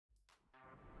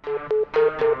Well,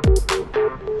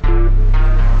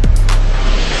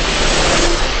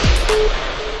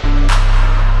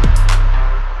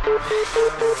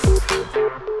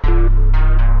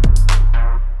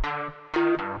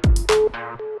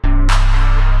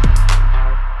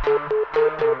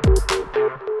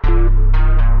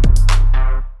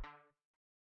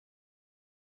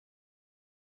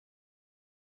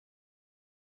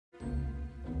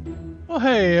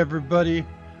 hey everybody,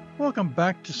 welcome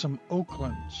back to some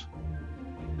Oaklands.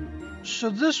 So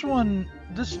this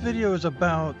video is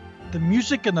about the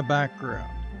music in the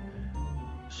background.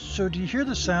 So do you hear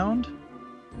the sound?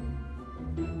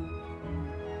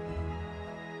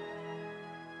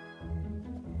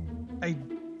 I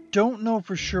don't know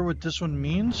for sure what this one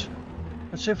means.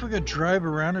 Let's see if we could drive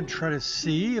around and try to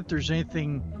see if there's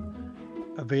anything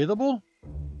available.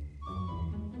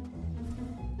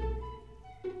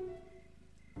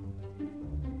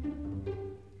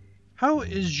 How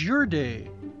is your day?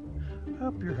 I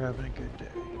hope you're having a good day.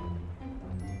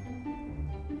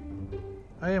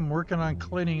 I am working on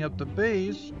cleaning up the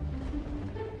base,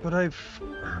 but I've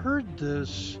heard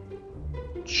this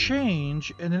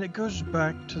change and then it goes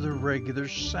back to the regular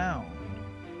sound.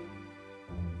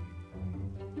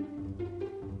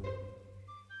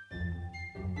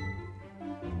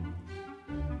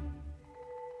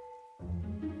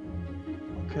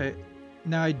 Okay,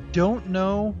 now I don't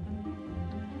know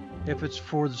if it's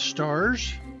for the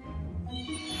stars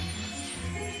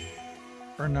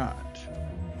or not.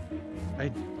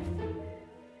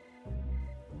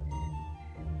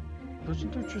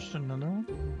 Wasn't there just another one?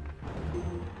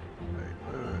 Wait,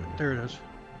 there it is.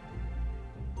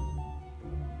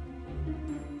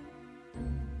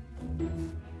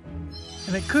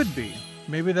 And it could be.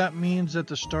 Maybe that means that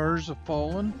the stars have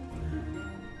fallen.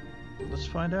 Let's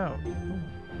find out.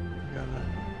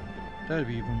 That'd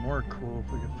be even more cool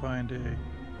if we could find a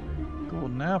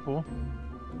golden apple.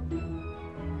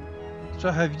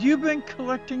 So have you been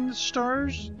collecting the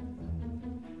stars?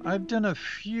 I've done a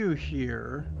few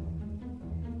here.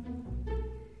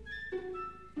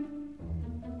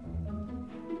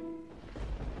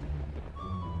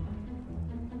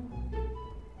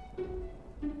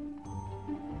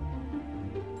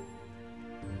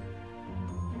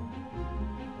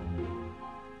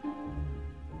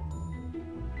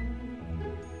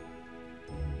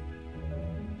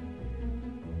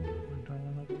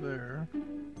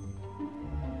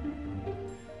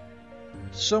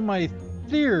 So my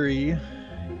theory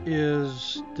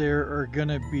is there are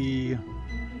gonna be,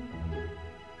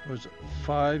 what was it,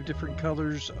 5 different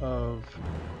colors of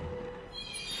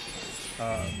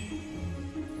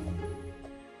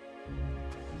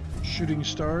shooting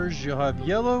stars. You'll have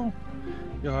yellow,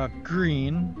 you'll have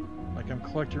green, like I'm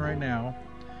collecting right now.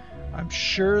 I'm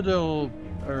sure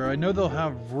I know they'll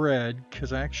have red,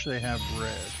 because I actually have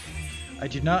red. I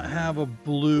do not have a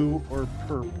blue or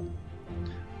purple.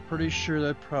 Pretty sure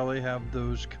they probably have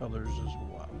those colors as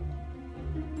well.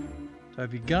 So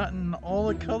have you gotten all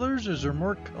the colors? Is there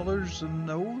more colors than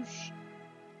those?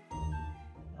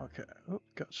 Okay. Oh,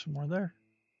 got some more there.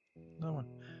 Another one.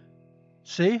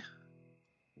 See?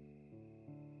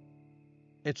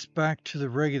 It's back to the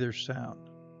regular sound.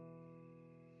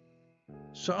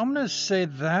 So I'm going to say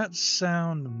that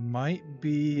sound might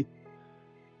be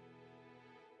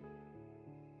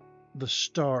the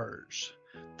stars.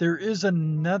 There is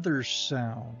another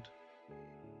sound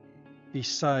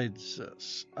besides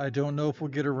this. I don't know if we'll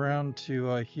get around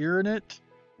to hearing it.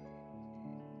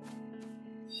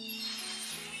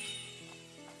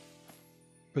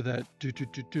 But that do do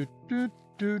do do do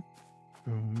do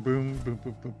boom boom boom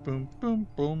boom boom boom boom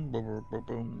boom boom boom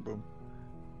boom boom.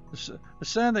 The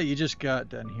sound that you just got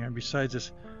down here, and besides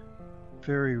this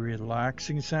very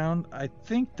relaxing sound, I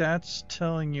think that's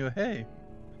telling you, hey,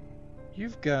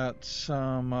 you've got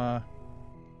some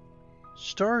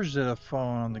stars that have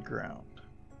fallen on the ground.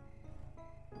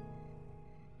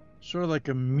 Sort of like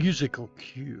a musical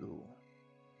cue.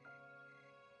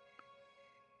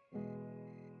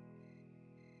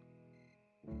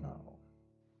 Oh.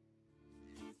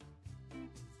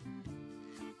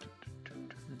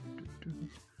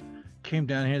 Came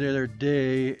down here the other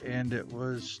day and there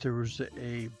was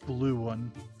a blue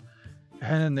one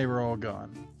and then they were all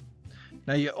gone.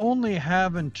 Now you only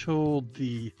have until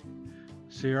the,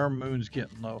 see, our moon's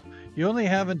getting low. You only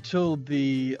have until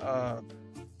the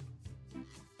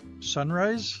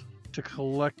sunrise to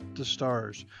collect the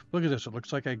stars. Look at this, it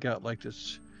looks like I got like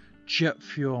this jet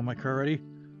fuel in my car. Ready?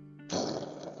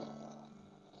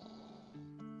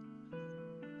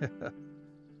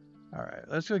 Alright,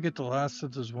 let's go get the last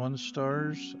of those 1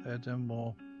 stars and then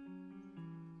we'll...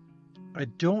 I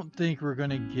don't think we're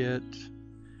gonna get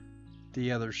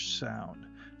the other sound.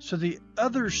 So the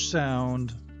other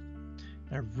sound,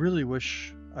 I really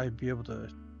wish I'd be able to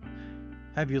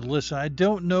have you listen. I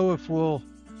don't know if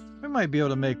we might be able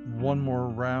to make one more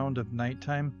round of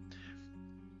nighttime.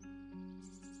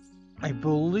 I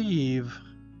believe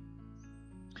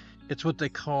it's what they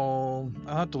call,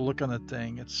 I'll have to look on the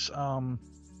thing. It's, let's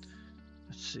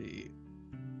see,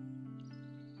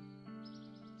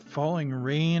 falling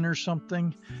rain or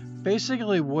something.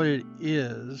 Basically what it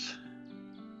is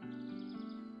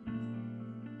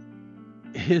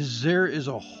there is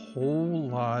a whole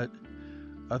lot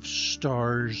of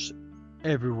stars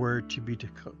everywhere to be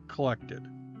collected.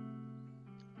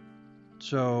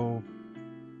 So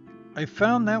I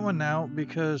found that one out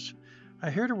because I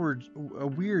heard a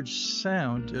weird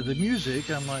sound, the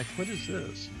music. I'm like, what is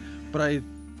this? But I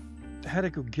had to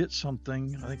go get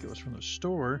something. I think it was from the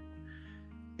store.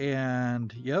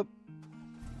 And yep,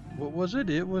 what was it?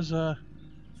 It was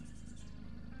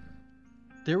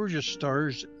there were just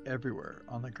stars everywhere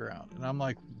on the ground, and I'm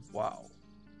like, wow.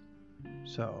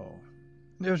 So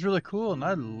it was really cool, and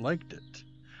I liked it.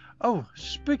 Oh,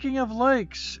 speaking of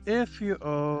likes, if you,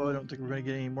 oh, I don't think we're gonna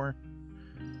get any more.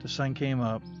 The sun came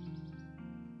up.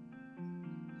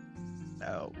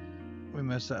 No, we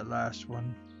missed that last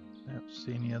one. I don't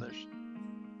see any others.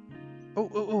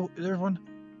 Oh, there's one.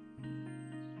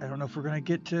 I don't know if we're gonna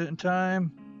get to it in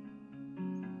time.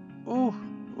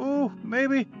 Oh,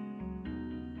 maybe.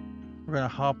 We're gonna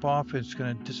hop off, it's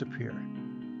gonna disappear.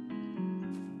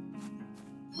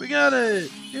 We got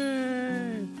it!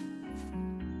 Yay!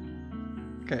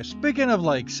 Okay, speaking of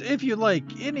likes, if you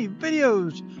like any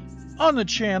videos on the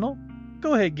channel,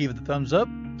 go ahead and give it a thumbs up.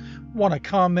 Want to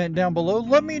comment down below?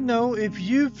 Let me know if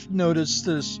you've noticed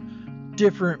this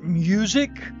different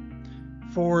music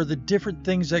for the different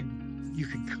things that you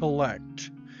can collect.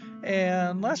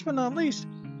 And last but not least,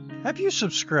 have you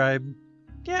subscribed?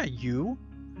 Yeah, you.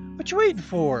 What you waiting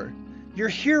for? You're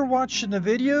here watching the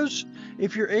videos.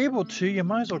 If you're able to, you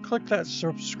might as well click that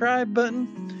subscribe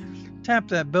button. Tap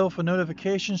that bell for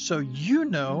notifications so you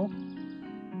know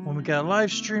when we got a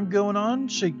live stream going on,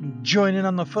 so you can join in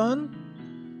on the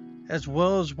fun, as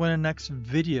well as when the next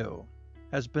video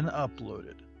has been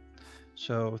uploaded.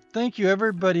 So thank you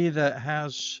everybody that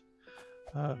has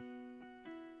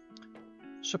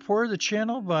supported the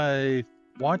channel by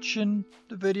watching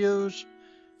the videos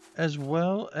as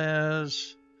well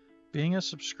as being a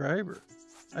subscriber.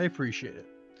 I appreciate it.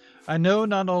 I know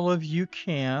not all of you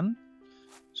can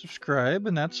subscribe,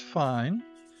 and that's fine,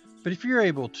 but if you're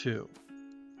able to,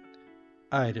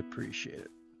 I'd appreciate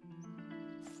it.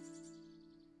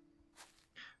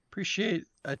 Appreciate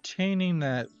attaining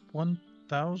that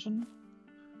 1,000.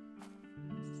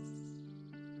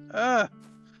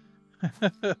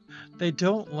 They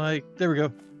don't like, there we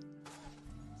go,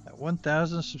 that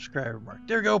 1,000 subscriber mark.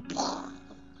 There we go.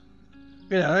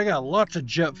 Yeah, I got lots of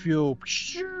jet fuel.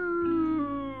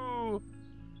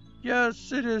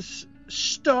 Yes, it is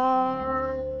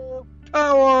star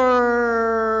power.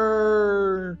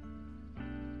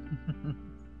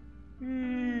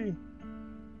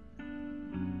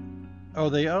 Oh,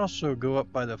 they also go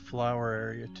up by the flower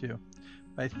area too.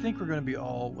 I think we're going to be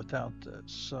all without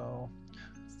this. So,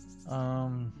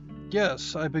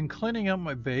 yes, I've been cleaning up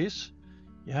my base.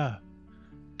 Yeah,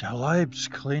 Talib's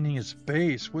cleaning his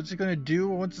base. What's he going to do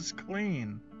once it's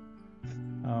clean?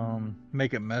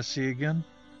 Make it messy again?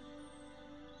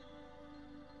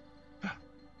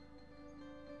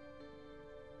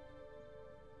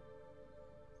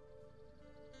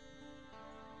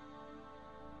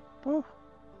 Woo.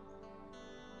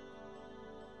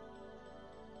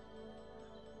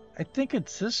 I think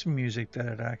it's this music that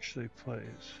it actually plays.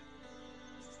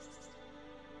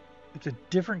 It's a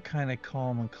different kind of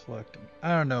calm and collecting. I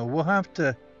don't know. We'll have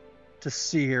to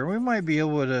see here. We might be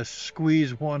able to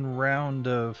squeeze one round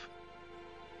of...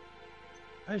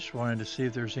 I just wanted to see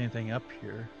if there's anything up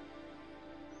here.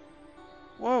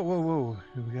 Whoa.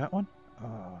 Have we got one?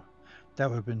 That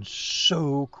would have been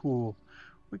so cool.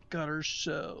 We got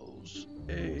ourselves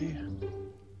a...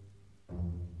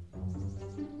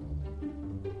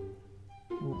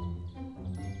 Ooh.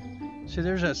 See,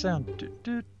 there's that sound. Doot,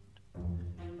 doot.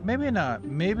 Maybe not.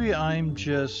 Maybe I'm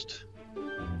just...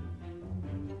 You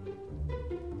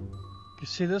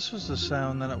see, this was the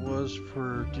sound that it was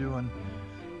for doing...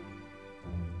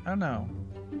 I don't know.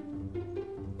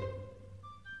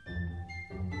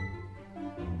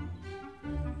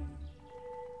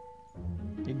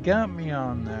 You got me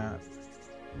on that.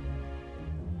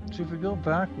 So if we go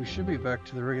back, we should be back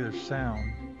to the regular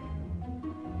sound.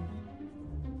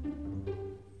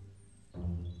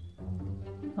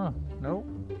 Huh, nope.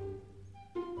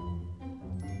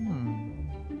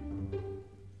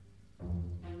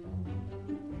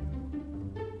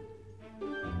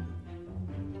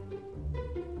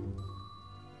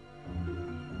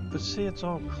 But see, it's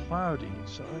all cloudy,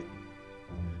 so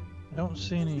I don't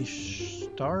see any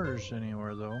stars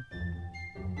anywhere, though.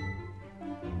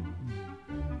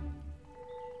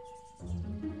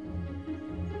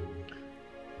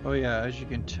 Oh yeah, as you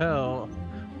can tell,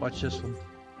 watch this one.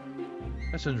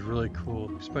 This one's really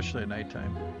cool, especially at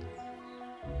nighttime.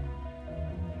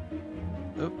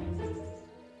 Oh,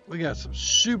 we got some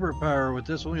superpower with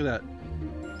this one. Look at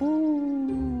that.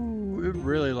 Ooh, it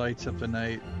really lights up the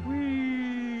night.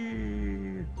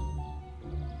 Whee!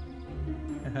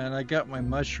 And I got my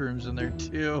mushrooms in there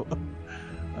too.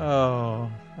 Oh,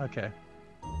 okay.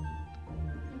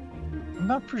 I'm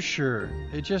not for sure.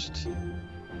 It just...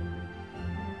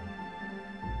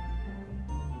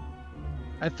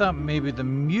 I thought maybe the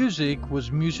music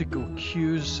was musical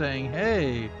cues saying,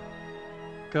 hey,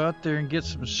 go out there and get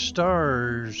some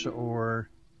stars, or...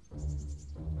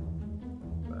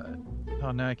 But, oh,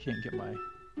 now I can't get my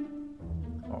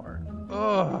car.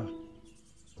 Oh!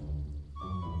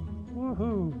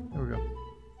 Woohoo! There we go.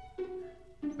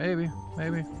 Maybe,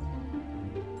 maybe.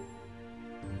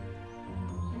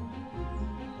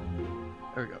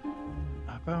 There we go.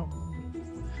 How about...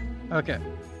 Okay.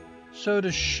 So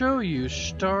to show you,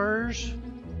 stars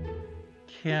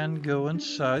can go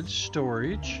inside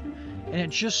storage, and it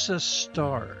just says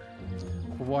star.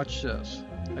 Well, watch this.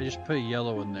 I just put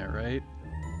yellow in there, right?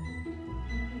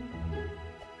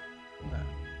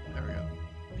 There we go.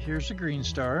 Here's a green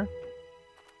star.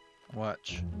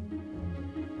 Watch.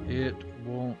 It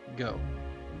won't go.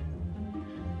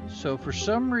 So for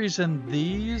some reason,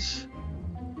 these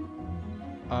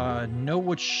know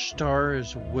which star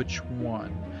is which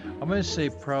one. I'm going to say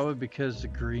probably because the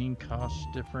green costs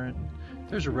different.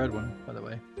 There's a red one, by the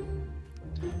way.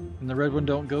 And the red one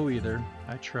don't go either.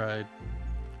 I tried.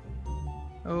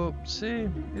 Oh, see?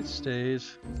 It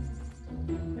stays.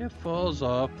 It falls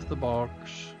off the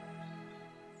box.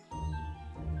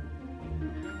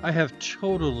 I have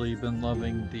totally been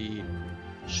loving the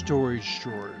storage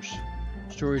drawers.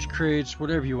 Storage crates,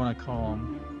 whatever you want to call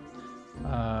them.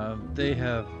 They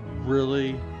have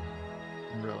really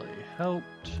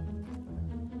helped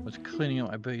with cleaning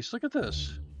up my base. Look at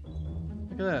this.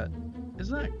 Look at that.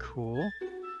 Isn't that cool?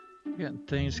 Getting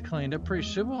things cleaned up. Pretty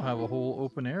soon we'll have a whole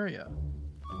open area.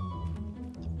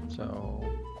 So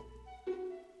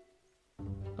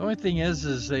the only thing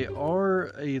is they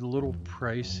are a little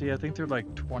pricey. I think they're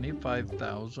like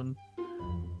 25,000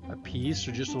 a piece,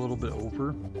 or just a little bit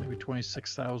over, maybe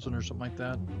 26,000 or something like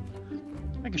that.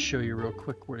 I can show you real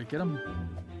quick where to get them.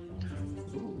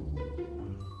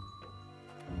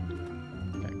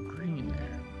 Got green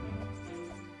there.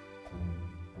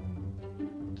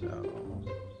 So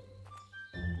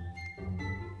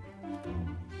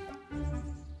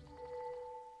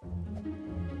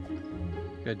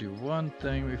gotta do one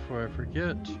thing before I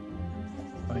forget.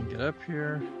 If I can get up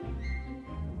here.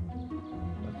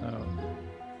 But no.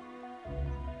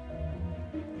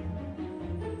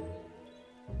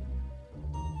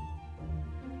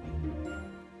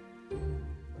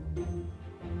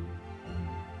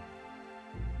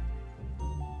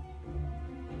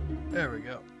 There we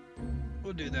go.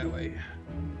 We'll do that way.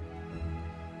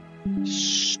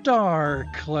 Star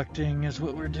collecting is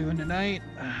what we're doing tonight.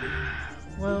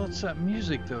 Well, it's that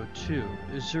music though too.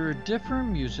 Is there a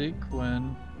different music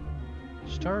when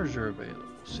stars are available?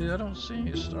 See, I don't see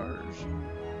any stars.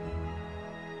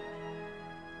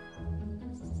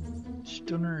 Just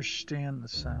don't understand the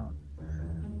sound.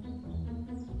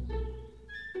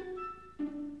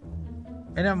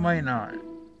 And it might not.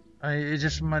 It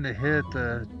just might have hit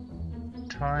the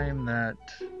time that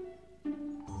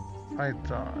I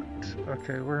thought.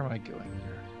 Okay, where am I going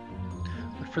here?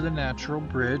 Look for the natural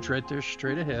bridge right there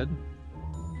straight ahead.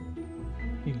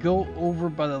 You go over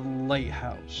by the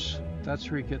lighthouse. That's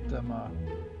where you get them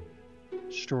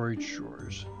storage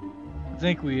drawers. I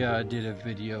think we did a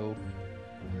video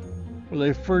where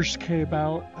they first came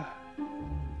out.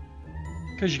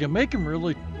 Because you can make them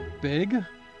really big.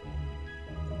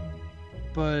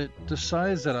 But the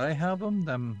size that I have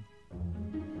them,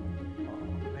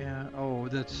 oh man, oh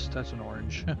that's an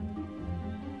orange.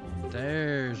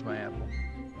 There's my apple.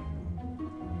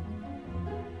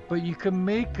 But you can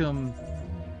make them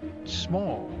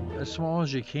small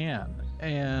as you can,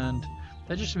 and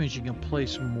that just means you can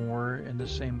place more in the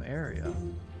same area.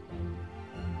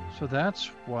 So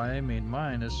that's why I made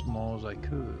mine as small as I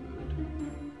could.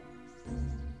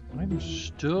 I'm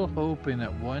still hoping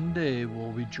that one day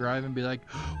we'll be driving and be like,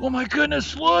 oh my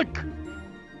goodness, look!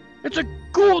 It's a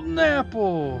golden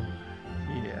apple!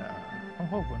 Yeah, I'm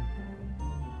hoping.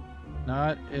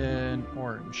 Not an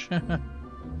orange.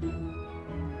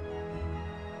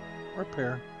 Or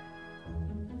pear.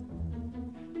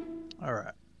 All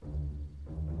right.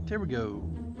 There we go.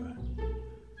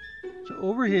 So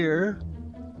over here,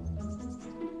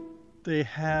 they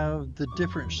have the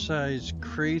different size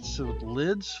crates with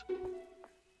lids.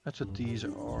 That's what these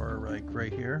are, like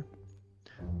right here.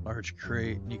 Large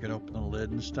crate, and you can open the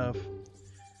lid and stuff.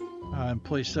 And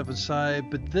place stuff inside,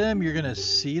 but then you're gonna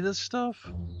see this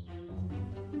stuff.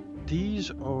 These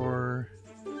are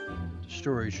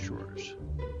storage drawers.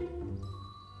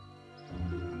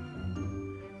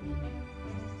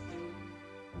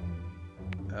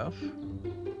 F.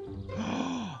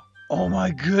 Oh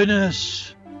my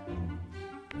goodness!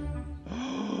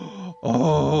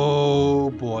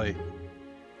 Oh boy.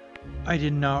 I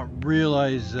did not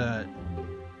realize that.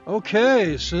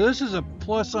 Okay, so this is a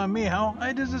plus on me. How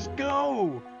high does this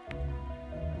go?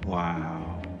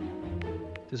 Wow.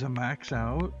 Does it max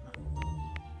out?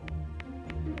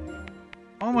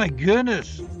 Oh my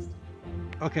goodness.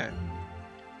 Okay.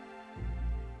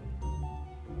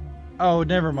 Oh,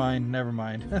 never mind, never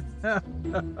mind.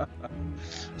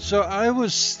 So I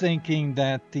was thinking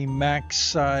that the max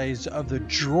size of the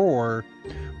drawer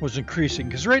was increasing,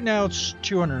 because right now it's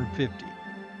 250.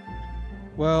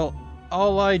 Well,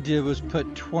 all I did was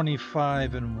put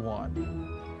 25 in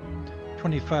one.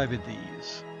 25 of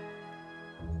these.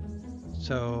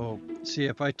 So, see,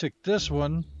 if I took this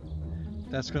one,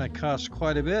 that's going to cost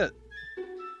quite a bit.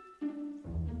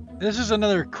 This is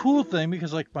another cool thing,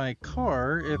 because like my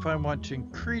car, if I want to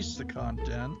increase the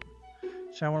content,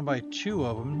 so I want to buy 2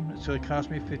 of them, it's going to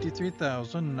cost me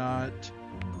 $53,000, not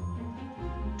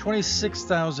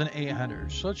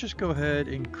 $26,800. So let's just go ahead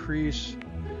and increase.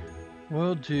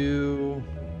 We'll do,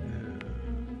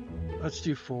 let's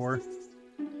do 4.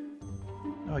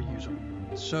 I'll use them.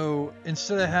 So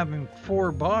instead of having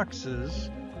 4 boxes,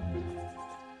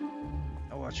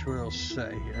 I'll watch what it'll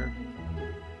say here.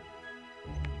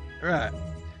 All right.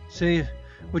 Say,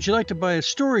 would you like to buy a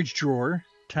storage drawer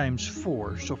times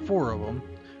 4? So 4 of them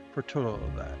for a total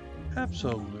of that.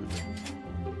 Absolutely.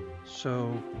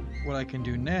 So what I can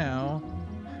do now,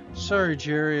 sorry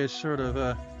Jerry, I sort of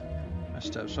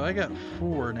messed up. So I got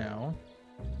 4 now.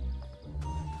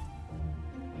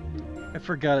 I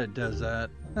forgot it does that.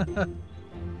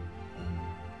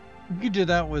 You could do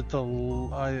that with a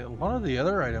lot of the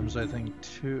other items, I think,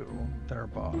 too, that are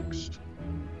boxed.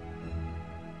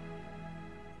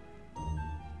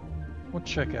 We'll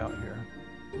check out here.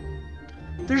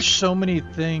 There's so many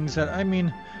things that, I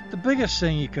mean, the biggest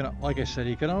thing you can, like I said,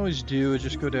 you can always do is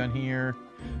just go down here,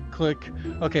 click.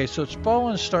 Okay, so it's fall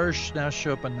and stars now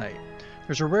show up at night.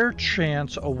 There's a rare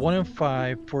chance, a 1 in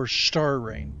 5 for star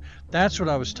rain. That's what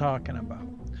I was talking about,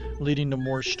 leading to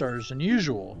more stars than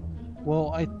usual.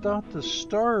 Well, I thought the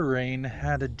star rain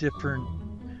had a different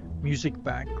music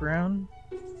background,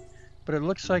 but it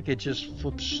looks like it just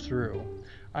flips through.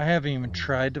 I haven't even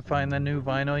tried to find the new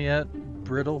vinyl yet,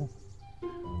 Brittle,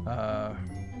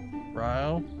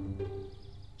 Ryle.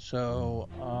 So,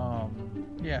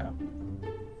 yeah.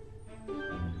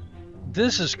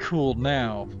 This is cool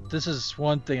now. This is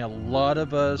one thing a lot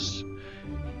of us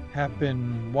have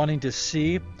been wanting to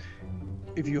see.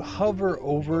 If you hover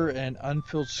over an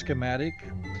unfilled schematic,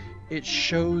 it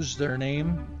shows their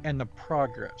name and the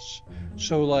progress.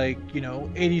 So like,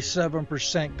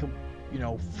 87%,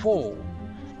 full.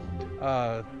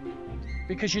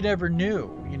 Because you never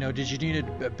knew, did you need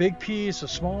a big piece, a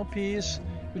small piece?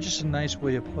 It was just a nice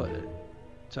way to put it.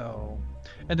 So,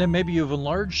 and then maybe you've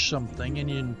enlarged something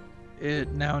and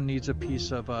it now needs a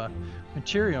piece of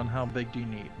material, and how big do you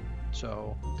need?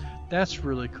 So that's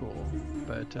really cool.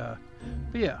 But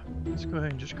yeah, let's go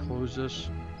ahead and just close this.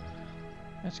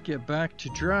 Let's get back to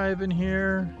driving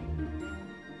here.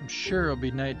 I'm sure it'll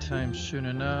be nighttime soon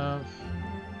enough.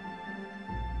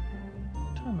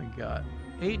 What time we got?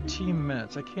 18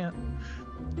 minutes. I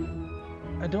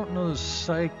don't know the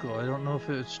cycle. I don't know if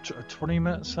it's a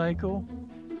 20-minute cycle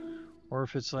or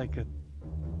if it's like a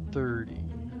 30.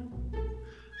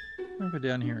 I'm gonna go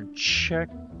down here and check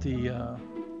the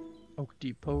Oak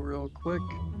Depot real quick.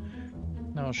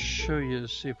 And I'll show you to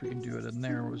see if we can do it in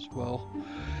there as well.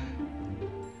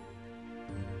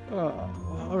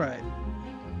 Alright.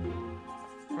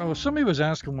 Oh, somebody was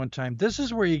asking one time, this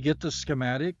is where you get the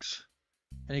schematics,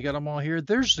 and you got them all here.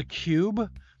 There's the cube.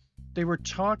 They were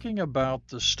talking about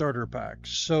the starter pack.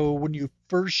 So when you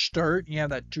first start, you have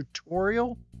that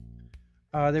tutorial.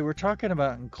 They were talking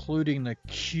about including the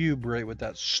cube right with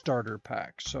that starter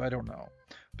pack. So I don't know.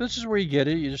 But this is where you get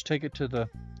it. You just take it to the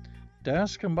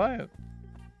desk and buy it.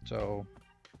 So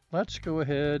let's go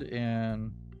ahead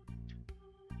and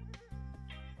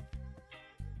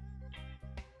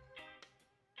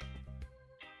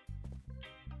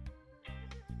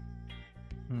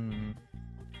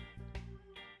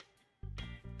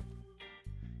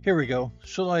Here we go.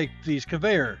 So like these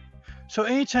conveyor. So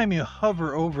anytime you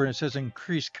hover over and it says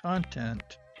increase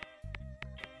content,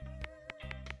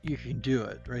 you can do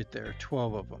it right there,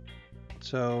 12 of them.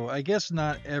 So I guess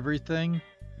not everything.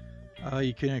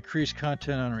 You can increase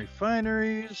content on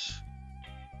refineries,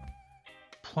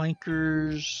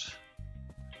 plankers.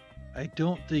 I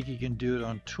don't think you can do it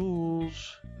on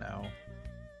tools. No.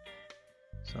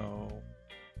 So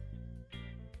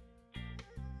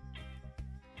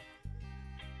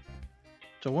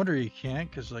I wonder you can't,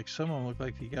 because like some of them look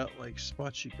like you got like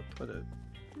spots you could put it.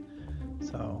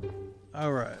 So,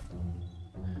 all right.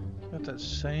 Got that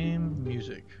same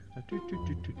music.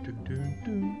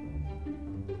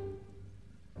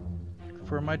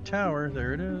 For my tower,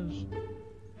 there it is.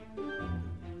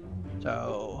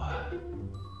 So,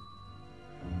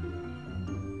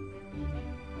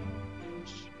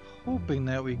 hoping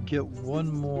that we get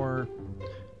one more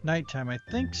nighttime. I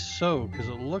think so, because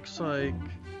it looks like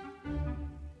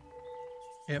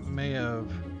it may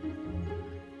have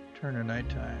turned to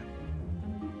nighttime.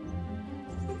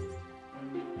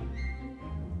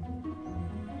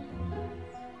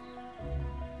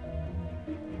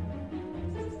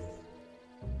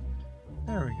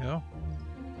 There we go.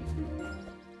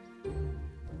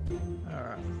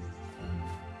 Alright.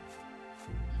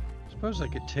 Suppose I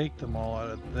could take them all out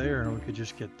of there and we could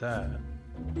just get that.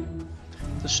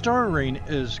 The star rain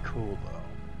is cool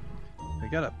though. I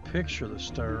got a picture of the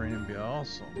star rain and be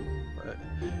awesome. But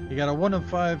you got a 1 in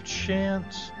 5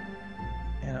 chance,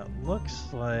 and it looks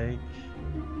like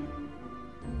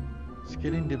it's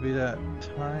getting to be that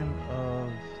time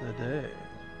of the day.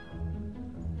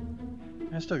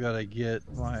 I still gotta get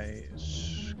my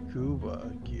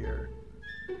scuba gear.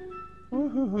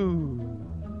 Woohoo!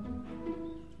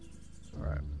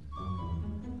 Alright.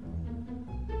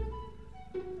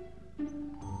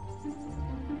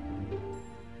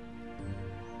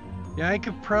 Yeah, I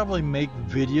could probably make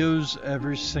videos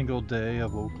every single day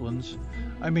of Oaklands.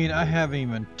 I mean, I haven't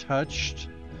even touched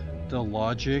the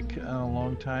logic in a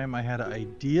long time. I had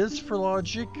ideas for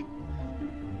logic,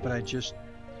 but I just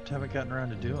haven't gotten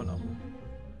around to doing them.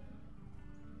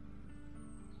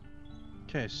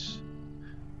 Okay.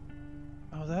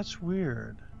 Oh, that's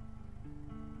weird.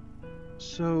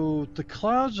 So the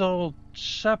clouds all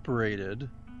separated.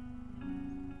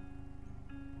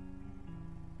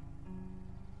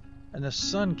 And the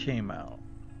sun came out.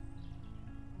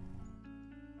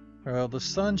 Well, the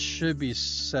sun should be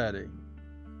setting.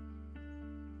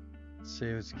 Let's see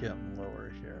if it's getting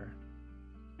lower here.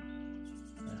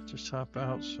 Just hop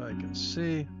out so I can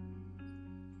see.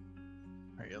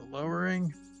 Are you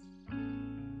lowering?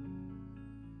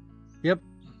 Yep.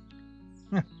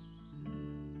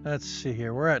 Let's see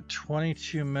here. We're at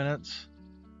 22 minutes.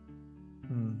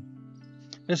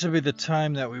 This would be the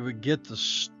time that we would get the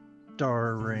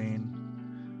star rain.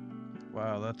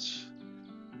 Wow, that's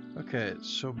okay.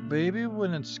 So maybe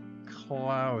when it's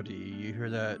cloudy, you hear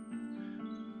that,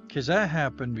 because that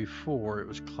happened before. It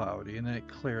was cloudy and then it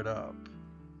cleared up.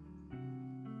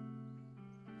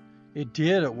 It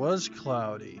did. It was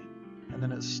cloudy and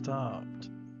then it stopped.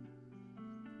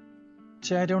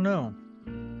 See, I don't know.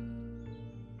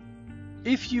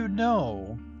 If you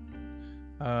know,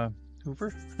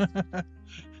 Hoover.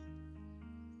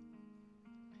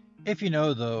 If you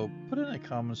know, though, put it in the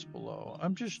comments below.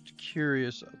 I'm just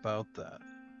curious about that.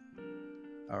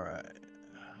 Alright.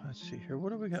 Let's see here.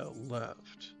 What do we got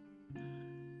left?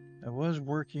 I was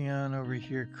working on over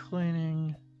here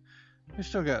cleaning. We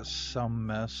still got some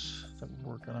mess that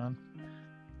we're working on.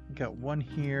 We got one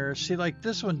here. See, like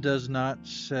this one does not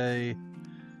say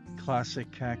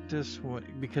classic cactus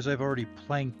because I've already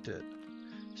planked it.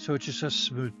 So it's just a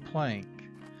smooth plank.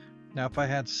 Now, if I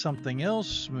had something else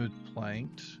smooth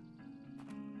planked,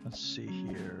 let's see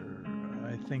here.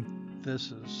 I think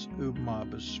this is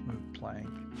Mob is smooth plank.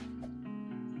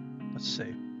 Let's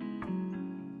see.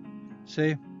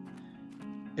 See?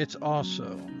 It's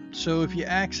also. So if you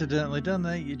accidentally done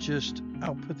that, you just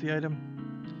output the item.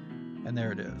 And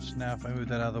there it is. Now if I move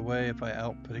that out of the way, if I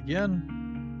output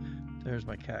again, there's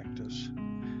my cactus.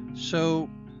 So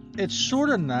it's sort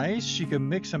of nice. You can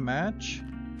mix and match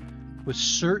with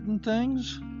certain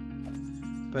things,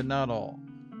 but not all.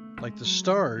 Like the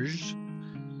stars,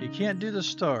 you can't do the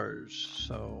stars,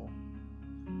 so.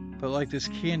 But like this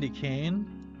candy cane,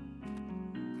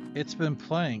 it's been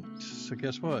planked, so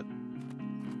guess what?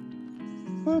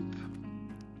 Boop.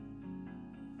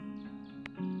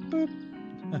 Boop.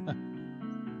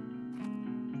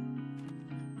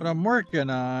 What I'm working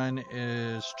on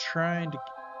is trying to.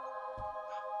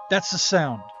 That's the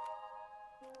sound.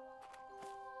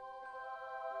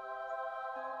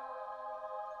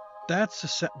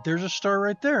 That's there's a star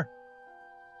right there.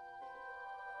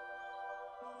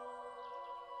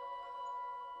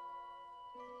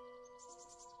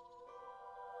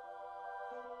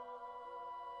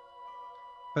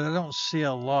 But I don't see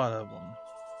a lot of them.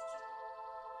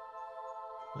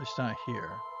 At least not here.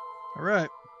 Alright.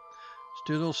 Let's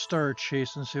do a little star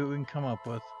chase and see what we can come up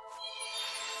with.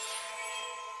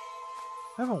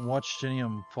 I haven't watched any of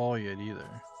them fall yet either.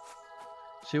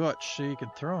 See what? So you can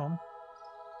throw them.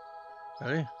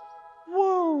 Ready?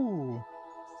 Whoa!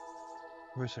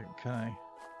 Wait a second, can I?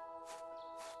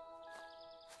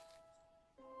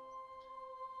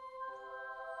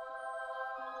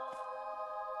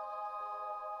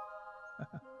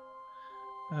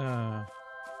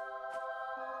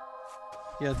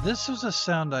 Yeah, this was a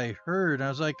sound I heard. I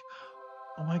was like,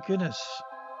 oh my goodness.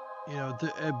 You know,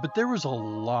 but there was a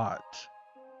lot.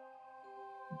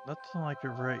 Nothing like it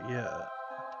right yet.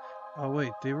 Oh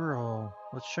wait, they were all...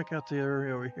 Let's check out the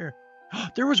area over here.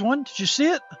 There was one! Did you see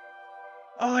it?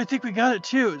 Oh, I think we got it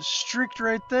too. It's streaked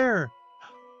right there.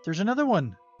 There's another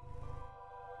one.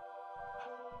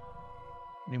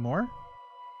 Any more?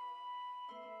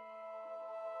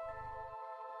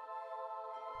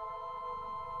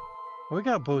 We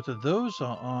got both of those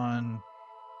on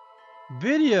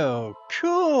video.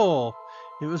 Cool.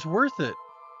 It was worth it.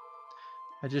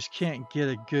 I just can't get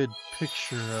a good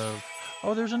picture of...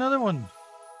 Oh, there's another one.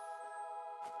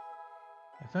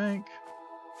 I think.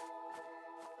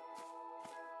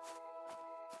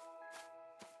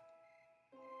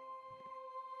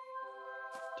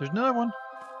 There's another one.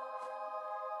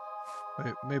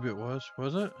 Wait, maybe it was.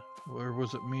 Was it? Or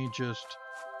was it me just...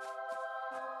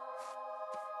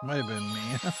 Might have been me.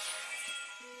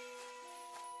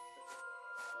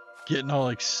 Getting all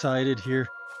excited here.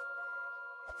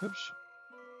 Oops.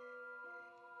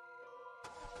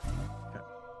 Okay.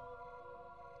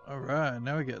 Alright,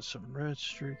 now we got some red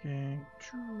streaking.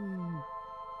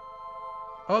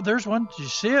 Oh, there's one. Did you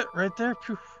see it right there?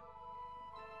 Phew.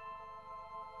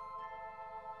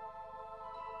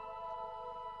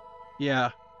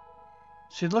 Yeah.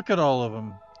 See, look at all of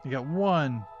them. You got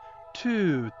 1,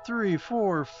 2, 3,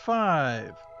 4,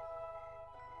 5,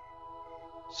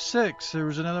 6. There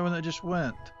was another one that just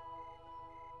went.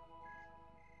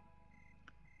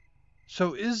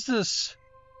 So is this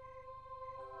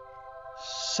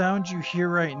sound you hear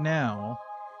right now,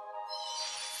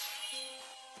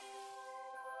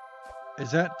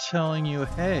 is that telling you,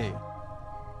 hey,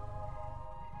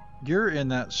 you're in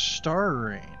that star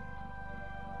ring?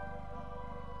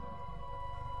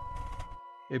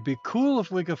 It'd be cool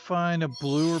if we could find a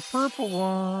blue or purple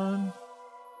one.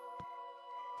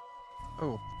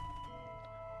 Oh.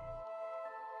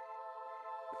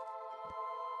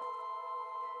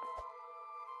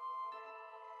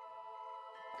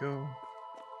 Go.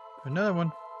 Another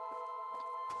one.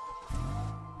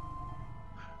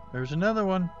 There's another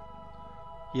one.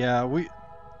 Yeah, I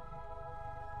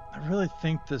really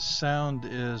think the sound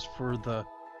is for the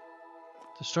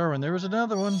star one. There was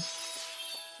another one.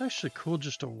 It's actually cool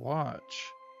just to watch.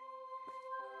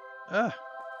 Ah.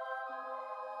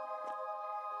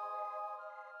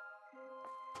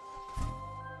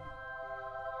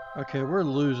 Okay, we're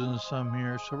losing some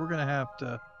here, so we're gonna have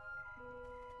to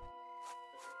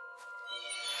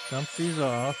dump these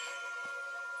off.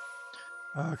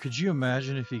 Could you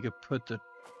imagine if you could put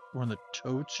one of the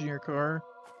totes in your car?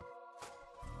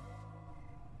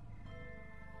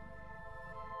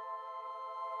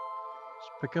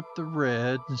 Pick up the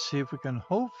red and see if we can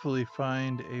hopefully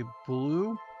find a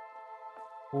blue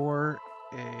or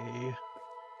a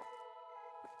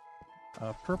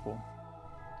purple.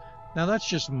 Now that's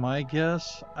just my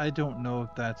guess. I don't know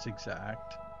if that's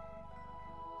exact.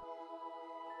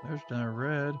 There's another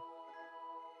red.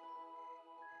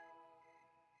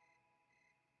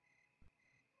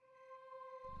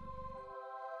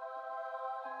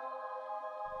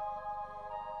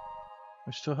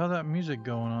 We still have that music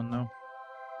going on though.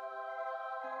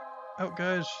 Out,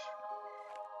 guys.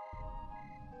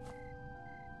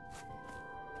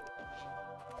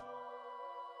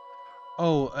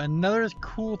 Oh, another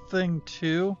cool thing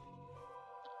too.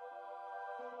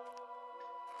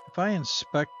 If I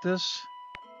inspect this,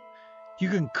 you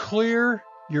can clear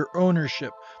your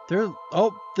ownership.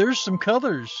 There's some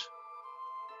colors.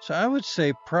 So I would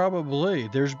say probably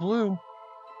there's blue.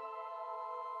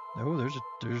 Oh,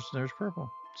 there's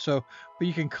purple. So, but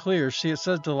you can clear. See, it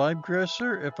says the live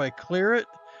aggressor. If I clear it,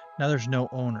 now there's no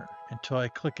owner until I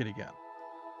click it again.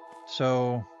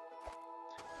 So,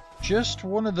 just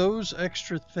one of those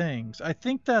extra things. I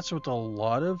think that's with a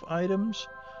lot of items.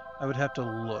 I would have to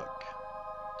look.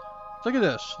 Look at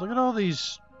this. Look at all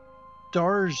these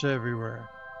stars everywhere.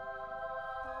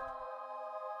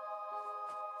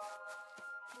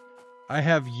 I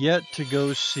have yet to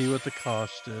go see what the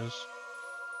cost is.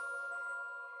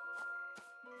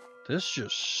 This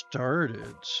just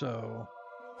started, so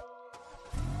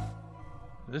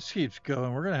this keeps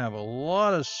going. We're gonna have a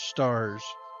lot of stars.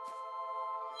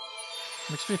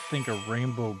 Makes me think of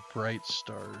Rainbow Bright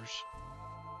Stars.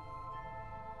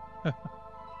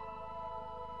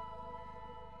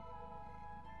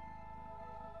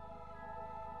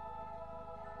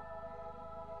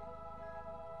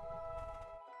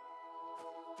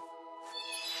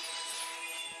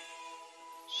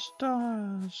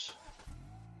 Stars.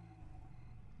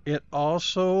 It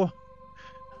also,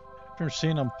 from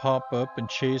seeing them pop up and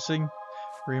chasing,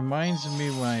 reminds me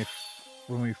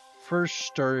when we first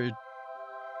started.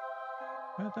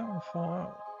 How did that one fall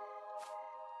out?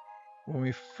 When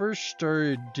we first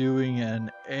started doing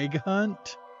an egg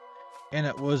hunt, and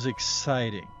it was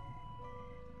exciting.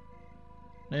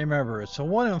 Now remember, it's a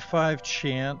 1 in 5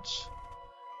 chance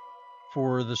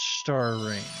for the star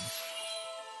ring.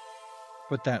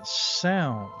 But that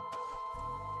sound,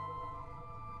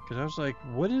 because I was like,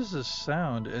 what is this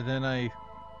sound? And then I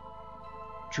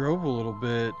drove a little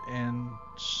bit and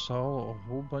saw a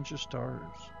whole bunch of stars.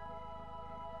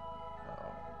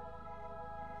 Oh.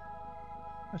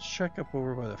 Let's check up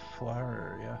over by the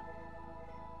flower area.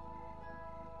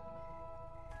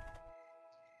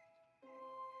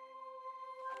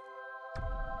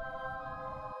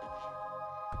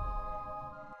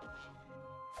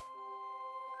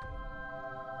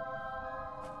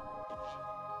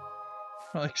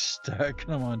 I like stacking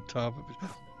them on top of it.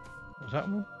 Was that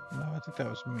one? No, I think that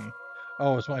was me.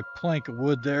 Oh, it's my plank of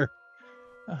wood there.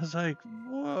 I was like,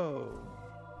 whoa.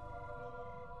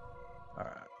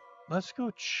 Alright, let's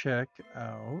go check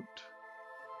out.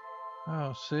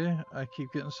 Oh, see? I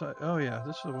keep getting side. Oh, yeah,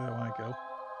 this is the way I want to go.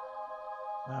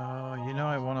 Oh, you know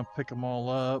I want to pick them all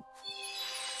up.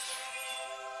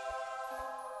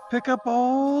 Pick up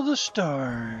all the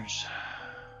stars.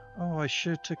 Oh, I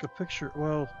should have took a picture.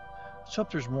 Well, let's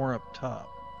hope there's more up top.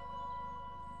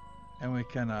 And we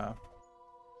can, I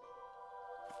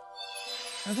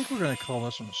think we're going to call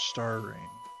this one Star Ring.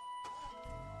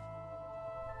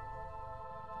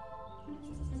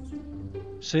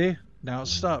 See? Now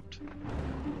it's stopped.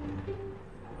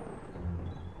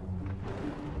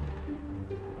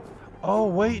 Oh,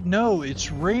 wait, no,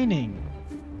 it's raining.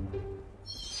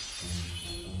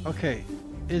 Okay,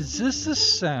 is this the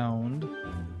sound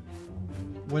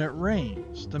when it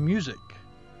rains? The music?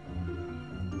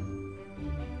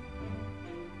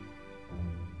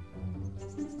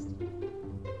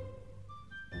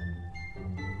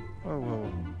 Whoa,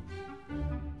 whoa.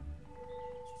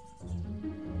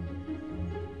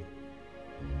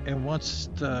 And once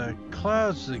the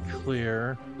clouds are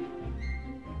clear,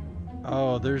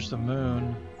 oh, there's the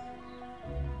moon.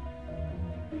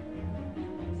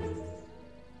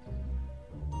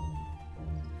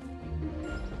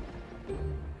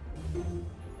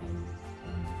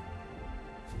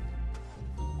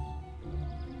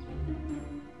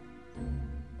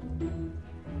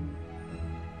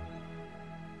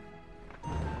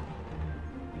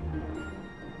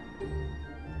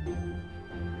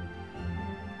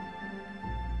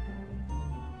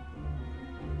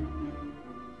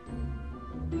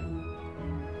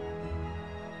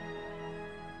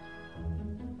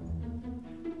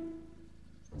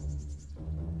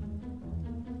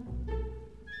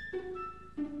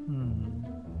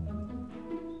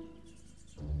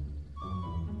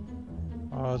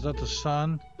 Oh, is that the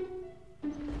sun? I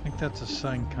think that's the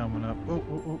sun coming up. Oh,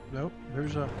 oh, oh, nope.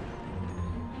 There's a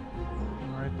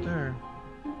one right there.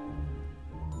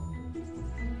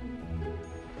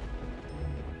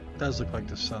 Does look like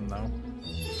the sun though.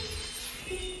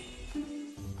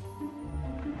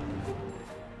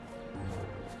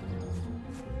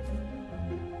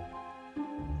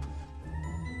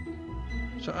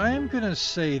 So I am gonna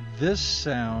say this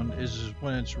sound is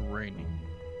when it's raining.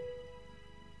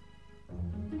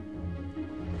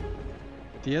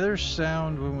 The other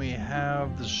sound when we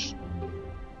have the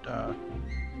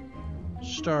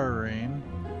star rain.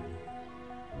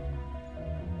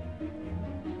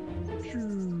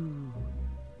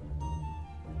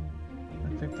 I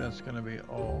think that's going to be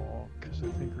all, because I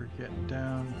think we're getting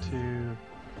down to...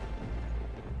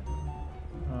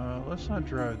 let's not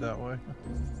drive that way.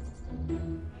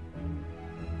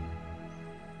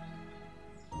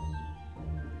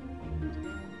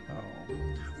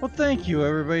 Well, thank you,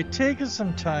 everybody. Taking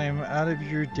some time out of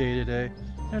your day today.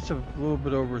 That's a little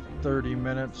bit over 30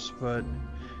 minutes, but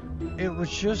it was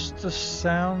just the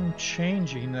sound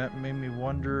changing that made me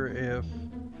wonder if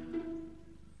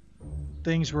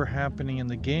things were happening in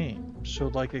the game. So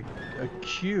like a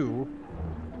cue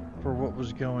for what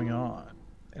was going on.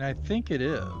 And I think it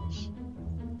is.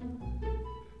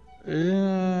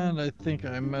 And I think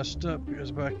I messed up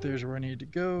because back there's where I need to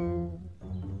go.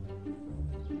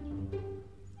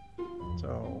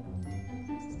 So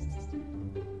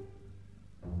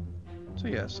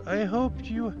yes, I hope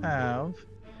you have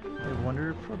a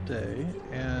wonderful day.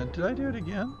 And did I do it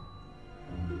again?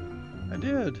 I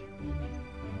did.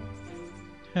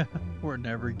 We're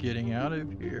never getting out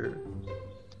of here.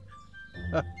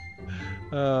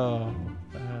 Oh,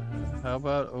 how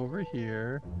about over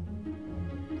here?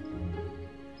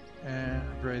 And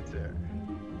right there.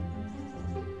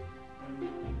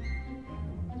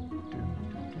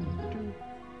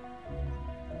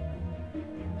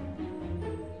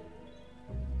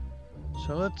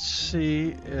 So let's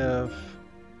see if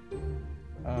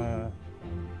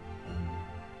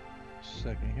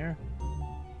second here.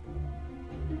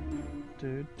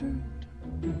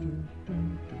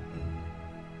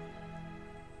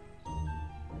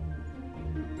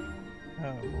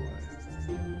 Oh boy.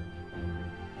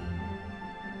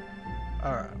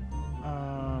 Alright.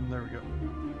 There we go.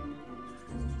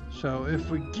 So if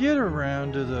we get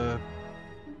around to the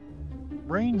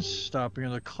rain stopping or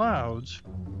the clouds,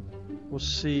 we'll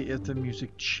see if the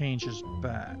music changes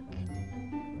back.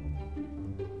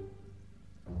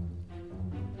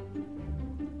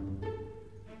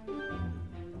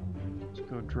 Let's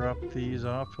go drop these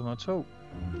off and let's hope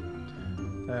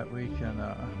that we can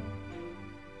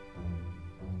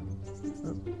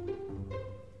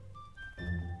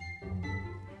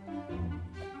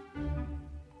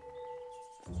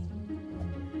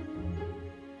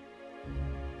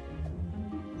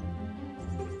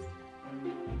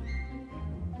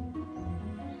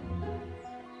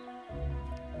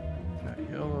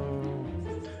yellow.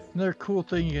 Another cool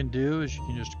thing you can do is you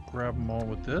can just grab them all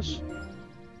with this.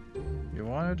 You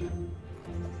wanted. If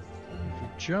you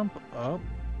jump up,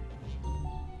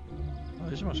 oh,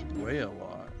 these must weigh a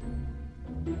lot.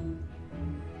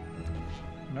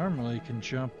 Normally you can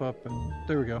jump up and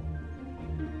there we go.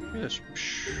 Look at this.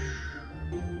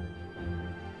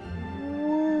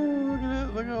 Whoa, look at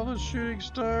it! Look at all those shooting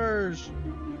stars.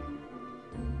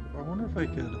 I wonder if I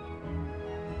could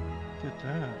get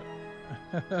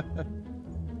that.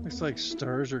 Looks like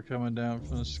stars are coming down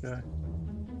from the sky.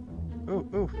 Oh,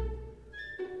 oh.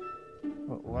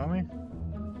 What, allow me?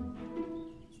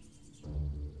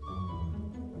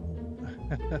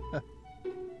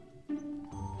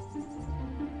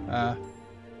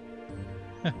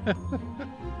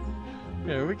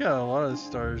 Yeah, we got a lot of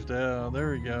stars down. There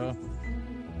we go.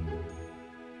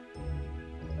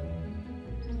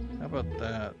 How about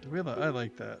that? I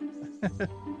like that.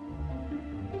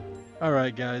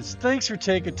 Alright guys, thanks for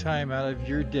taking time out of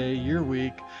your day, your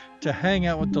week, to hang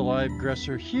out with the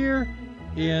Live-Gresser here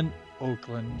in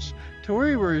Oaklands. To where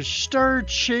we were star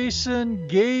chasing,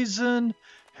 gazing,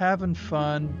 having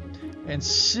fun, and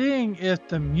seeing if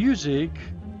the music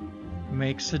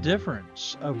makes a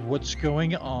difference of what's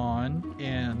going on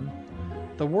in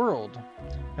the world.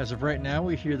 As of right now,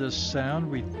 we hear this sound.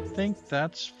 We think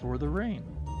that's for the rain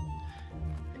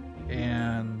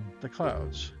and the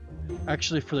clouds.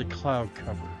 Actually, for the cloud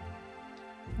cover.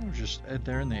 We're just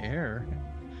there in the air.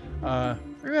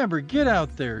 Remember, get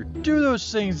out there. Do those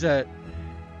things that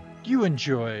you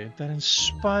enjoy, that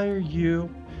inspire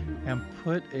you, and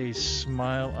put a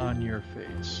smile on your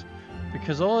face.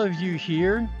 Because all of you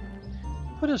here,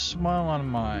 put a smile on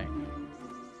mine.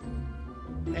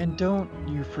 And don't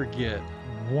you forget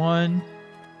one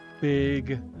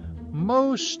big,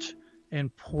 most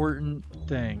important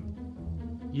thing.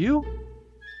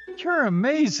 You're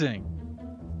amazing.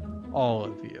 All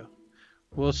of you.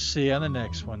 We'll see you on the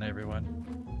next one,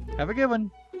 everyone. Have a good one.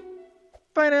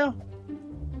 Bye now.